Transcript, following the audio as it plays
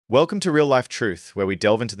Welcome to Real Life Truth, where we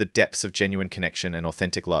delve into the depths of genuine connection and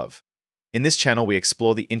authentic love. In this channel, we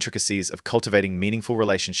explore the intricacies of cultivating meaningful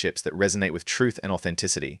relationships that resonate with truth and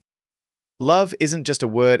authenticity. Love isn't just a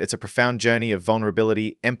word, it's a profound journey of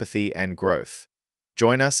vulnerability, empathy, and growth.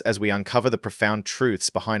 Join us as we uncover the profound truths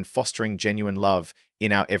behind fostering genuine love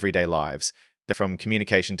in our everyday lives. From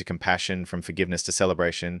communication to compassion, from forgiveness to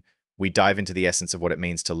celebration, we dive into the essence of what it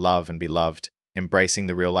means to love and be loved, embracing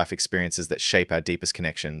the real-life experiences that shape our deepest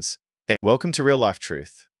connections. Welcome to Real Life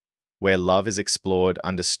Truth, where love is explored,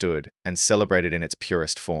 understood, and celebrated in its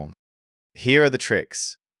purest form. Here are the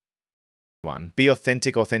tricks. 1. Be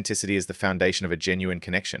authentic. Authenticity is the foundation of a genuine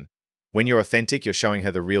connection. When you're authentic, you're showing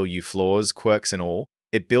her the real you, flaws, quirks, and all.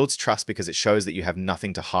 It builds trust because it shows that you have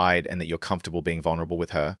nothing to hide and that you're comfortable being vulnerable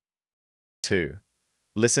with her. 2.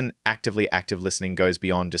 Listen actively. Active listening goes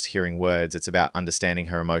beyond just hearing words. It's about understanding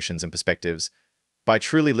her emotions and perspectives. By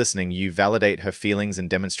truly listening, you validate her feelings and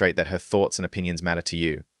demonstrate that her thoughts and opinions matter to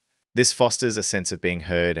you. This fosters a sense of being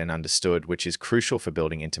heard and understood, which is crucial for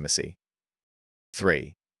building intimacy.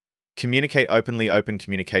 3. Communicate openly. Open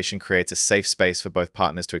communication creates a safe space for both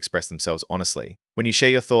partners to express themselves honestly. When you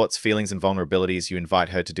share your thoughts, feelings, and vulnerabilities, you invite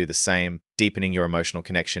her to do the same, deepening your emotional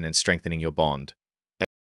connection and strengthening your bond.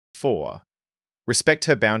 4. Respect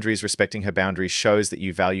her boundaries. Respecting her boundaries shows that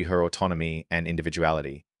you value her autonomy and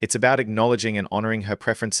individuality. It's about acknowledging and honoring her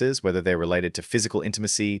preferences, whether they're related to physical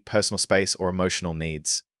intimacy, personal space, or emotional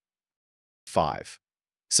needs. 5.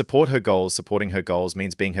 Support her goals. Supporting her goals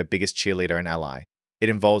means being her biggest cheerleader and ally. It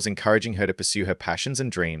involves encouraging her to pursue her passions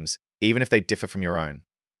and dreams, even if they differ from your own.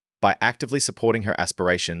 By actively supporting her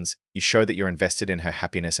aspirations, you show that you're invested in her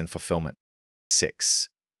happiness and fulfillment. 6.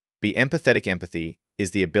 Be empathetic. Empathy is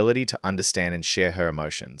the ability to understand and share her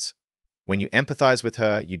emotions. When you empathize with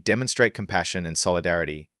her, you demonstrate compassion and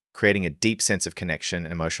solidarity, creating a deep sense of connection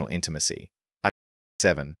and emotional intimacy.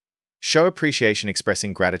 7. Show appreciation.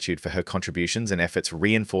 Expressing gratitude for her contributions and efforts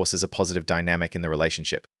reinforces a positive dynamic in the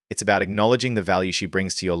relationship. It's about acknowledging the value she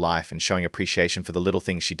brings to your life and showing appreciation for the little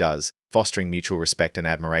things she does, fostering mutual respect and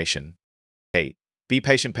admiration. 8. Be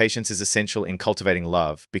patient. Patience is essential in cultivating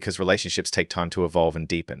love because relationships take time to evolve and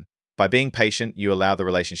deepen. By being patient, you allow the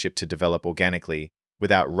relationship to develop organically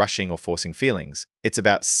without rushing or forcing feelings. It's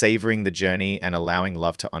about savoring the journey and allowing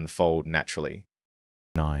love to unfold naturally.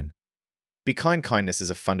 9. Be kind. Kindness is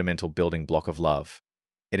a fundamental building block of love.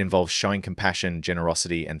 It involves showing compassion,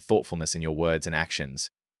 generosity, and thoughtfulness in your words and actions.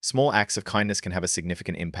 Small acts of kindness can have a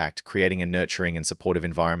significant impact, creating a nurturing and supportive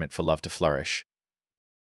environment for love to flourish.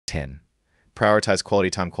 10. Prioritize quality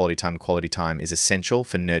time. Quality time. Quality time is essential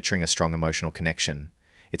for nurturing a strong emotional connection.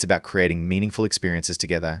 It's about creating meaningful experiences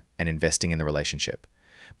together and investing in the relationship.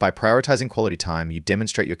 By prioritizing quality time, you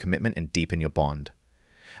demonstrate your commitment and deepen your bond.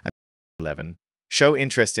 11. Show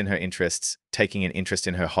interest in her interests. Taking an interest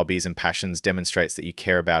in her hobbies and passions demonstrates that you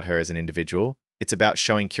care about her as an individual. It's about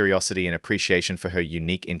showing curiosity and appreciation for her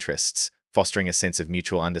unique interests, fostering a sense of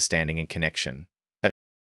mutual understanding and connection.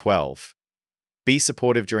 12. Be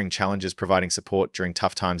supportive during challenges. Providing support during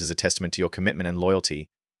tough times is a testament to your commitment and loyalty.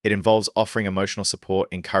 It involves offering emotional support,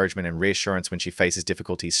 encouragement, and reassurance when she faces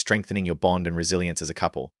difficulties, strengthening your bond and resilience as a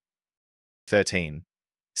couple. 13.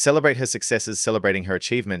 Celebrate her successes. Celebrating her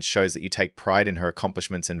achievements shows that you take pride in her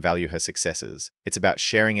accomplishments and value her successes. It's about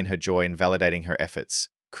sharing in her joy and validating her efforts,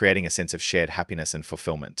 creating a sense of shared happiness and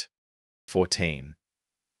fulfillment. 14.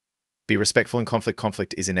 Be respectful in conflict.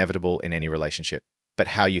 Conflict is inevitable in any relationship, but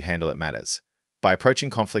how you handle it matters. By approaching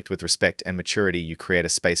conflict with respect and maturity, you create a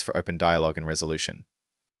space for open dialogue and resolution.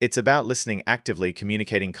 It's about listening actively,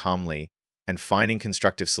 communicating calmly, and finding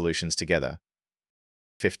constructive solutions together.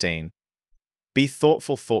 15. Be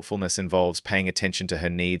thoughtful. Thoughtfulness involves paying attention to her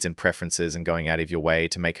needs and preferences and going out of your way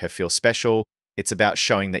to make her feel special. It's about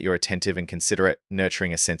showing that you're attentive and considerate,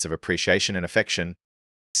 nurturing a sense of appreciation and affection.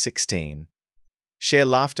 16. Share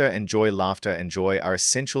laughter and joy. Laughter and joy are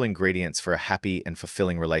essential ingredients for a happy and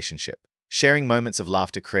fulfilling relationship. Sharing moments of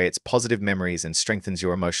laughter creates positive memories and strengthens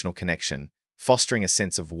your emotional connection, fostering a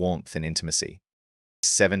sense of warmth and intimacy.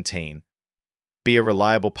 17. Be a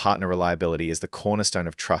reliable partner. Reliability is the cornerstone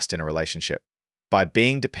of trust in a relationship. By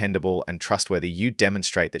being dependable and trustworthy, you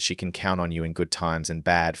demonstrate that she can count on you in good times and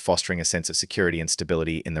bad, fostering a sense of security and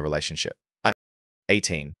stability in the relationship.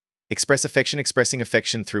 18. Express affection. Expressing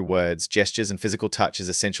affection through words, gestures, and physical touch is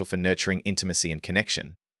essential for nurturing intimacy and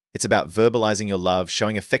connection. It's about verbalizing your love,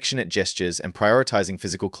 showing affectionate gestures, and prioritizing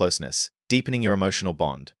physical closeness, deepening your emotional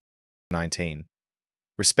bond. 19.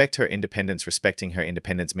 Respect her independence. Respecting her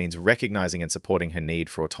independence means recognizing and supporting her need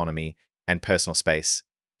for autonomy and personal space.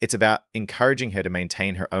 It's about encouraging her to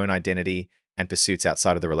maintain her own identity and pursuits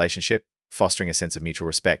outside of the relationship, fostering a sense of mutual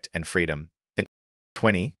respect and freedom.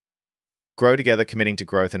 20. Grow together, committing to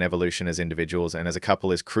growth and evolution as individuals and as a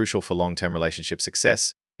couple is crucial for long-term relationship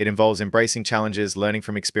success. It involves embracing challenges, learning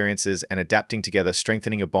from experiences, and adapting together,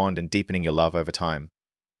 strengthening your bond and deepening your love over time.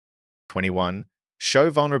 21. Show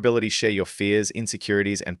vulnerability, share your fears,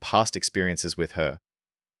 insecurities, and past experiences with her.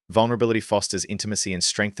 Vulnerability fosters intimacy and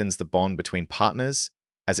strengthens the bond between partners,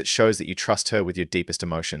 as it shows that you trust her with your deepest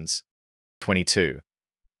emotions. 22.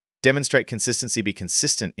 Demonstrate consistency, be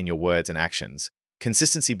consistent in your words and actions.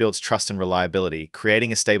 Consistency builds trust and reliability,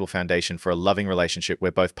 creating a stable foundation for a loving relationship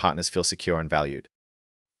where both partners feel secure and valued.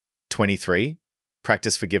 23.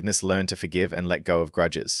 Practice forgiveness, learn to forgive and let go of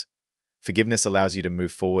grudges. Forgiveness allows you to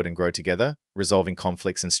move forward and grow together, resolving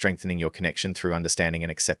conflicts and strengthening your connection through understanding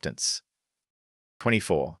and acceptance.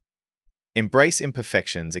 24. Embrace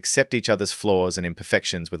imperfections, accept each other's flaws and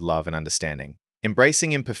imperfections with love and understanding.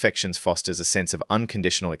 Embracing imperfections fosters a sense of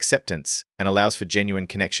unconditional acceptance and allows for genuine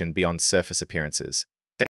connection beyond surface appearances.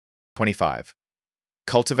 25.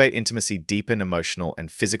 Cultivate intimacy, deepen emotional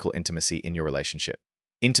and physical intimacy in your relationship.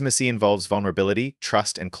 Intimacy involves vulnerability,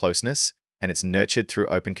 trust, and closeness, and it's nurtured through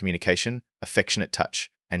open communication, affectionate touch,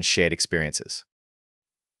 and shared experiences.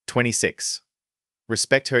 26.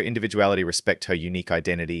 Respect her individuality, respect her unique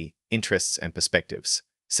identity, interests, and perspectives.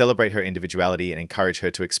 Celebrate her individuality and encourage her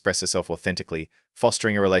to express herself authentically,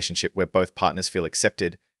 fostering a relationship where both partners feel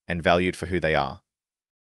accepted and valued for who they are.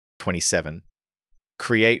 27.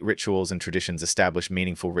 Create rituals and traditions, establish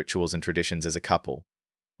meaningful rituals and traditions as a couple.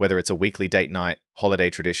 Whether it's a weekly date night, holiday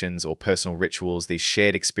traditions, or personal rituals, these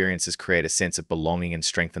shared experiences create a sense of belonging and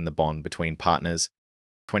strengthen the bond between partners.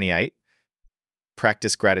 28.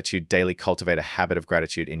 Practice gratitude daily, cultivate a habit of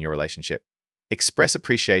gratitude in your relationship. Express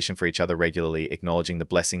appreciation for each other regularly, acknowledging the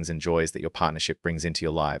blessings and joys that your partnership brings into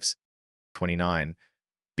your lives. 29.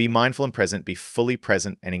 Be mindful and present, be fully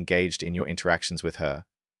present and engaged in your interactions with her.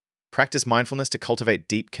 Practice mindfulness to cultivate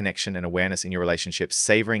deep connection and awareness in your relationship,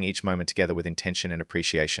 savoring each moment together with intention and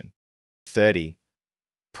appreciation. 30.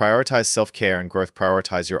 Prioritize self-care and growth,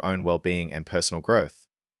 prioritize your own well-being and personal growth.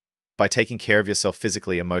 By taking care of yourself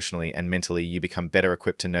physically, emotionally, and mentally, you become better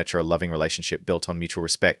equipped to nurture a loving relationship built on mutual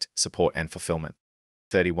respect, support, and fulfillment.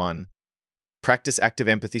 31. Practice active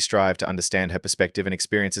empathy, strive to understand her perspective and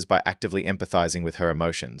experiences by actively empathizing with her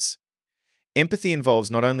emotions. Empathy involves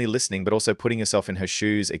not only listening, but also putting yourself in her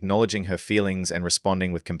shoes, acknowledging her feelings, and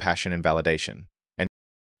responding with compassion and validation. And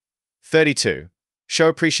 32. Show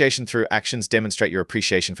appreciation through actions, demonstrate your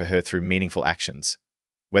appreciation for her through meaningful actions.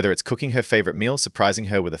 Whether it's cooking her favorite meal, surprising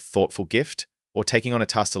her with a thoughtful gift, or taking on a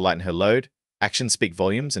task to lighten her load, actions speak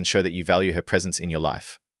volumes and show that you value her presence in your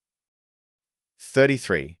life.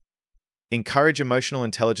 33. Encourage emotional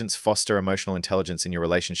intelligence, foster emotional intelligence in your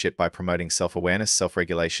relationship by promoting self-awareness,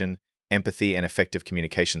 self-regulation, empathy, and effective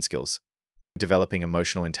communication skills. Developing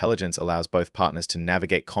emotional intelligence allows both partners to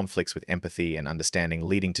navigate conflicts with empathy and understanding,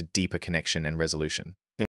 leading to deeper connection and resolution.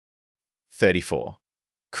 34.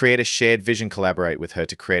 Create a shared vision, collaborate with her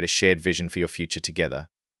to create a shared vision for your future together.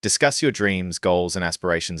 Discuss your dreams, goals, and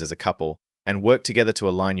aspirations as a couple, and work together to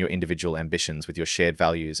align your individual ambitions with your shared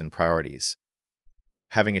values and priorities.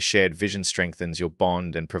 Having a shared vision strengthens your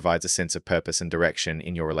bond and provides a sense of purpose and direction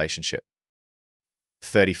in your relationship.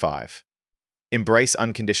 35. Embrace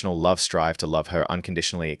unconditional love, strive to love her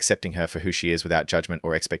unconditionally, accepting her for who she is without judgment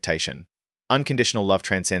or expectation. Unconditional love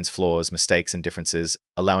transcends flaws, mistakes, and differences,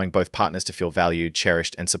 allowing both partners to feel valued,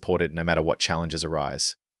 cherished, and supported no matter what challenges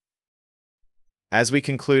arise. As we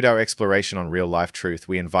conclude our exploration on real-life truth,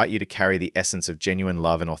 we invite you to carry the essence of genuine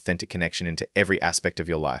love and authentic connection into every aspect of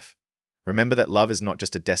your life. Remember that love is not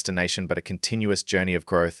just a destination, but a continuous journey of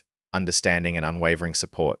growth, understanding, and unwavering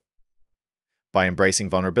support. By embracing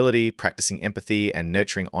vulnerability, practicing empathy, and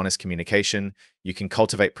nurturing honest communication, you can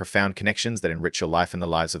cultivate profound connections that enrich your life and the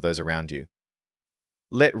lives of those around you.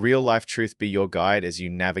 Let real-life truth be your guide as you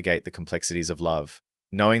navigate the complexities of love.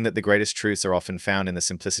 Knowing that the greatest truths are often found in the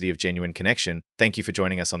simplicity of genuine connection, thank you for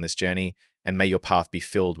joining us on this journey, and may your path be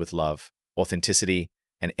filled with love, authenticity,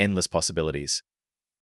 and endless possibilities.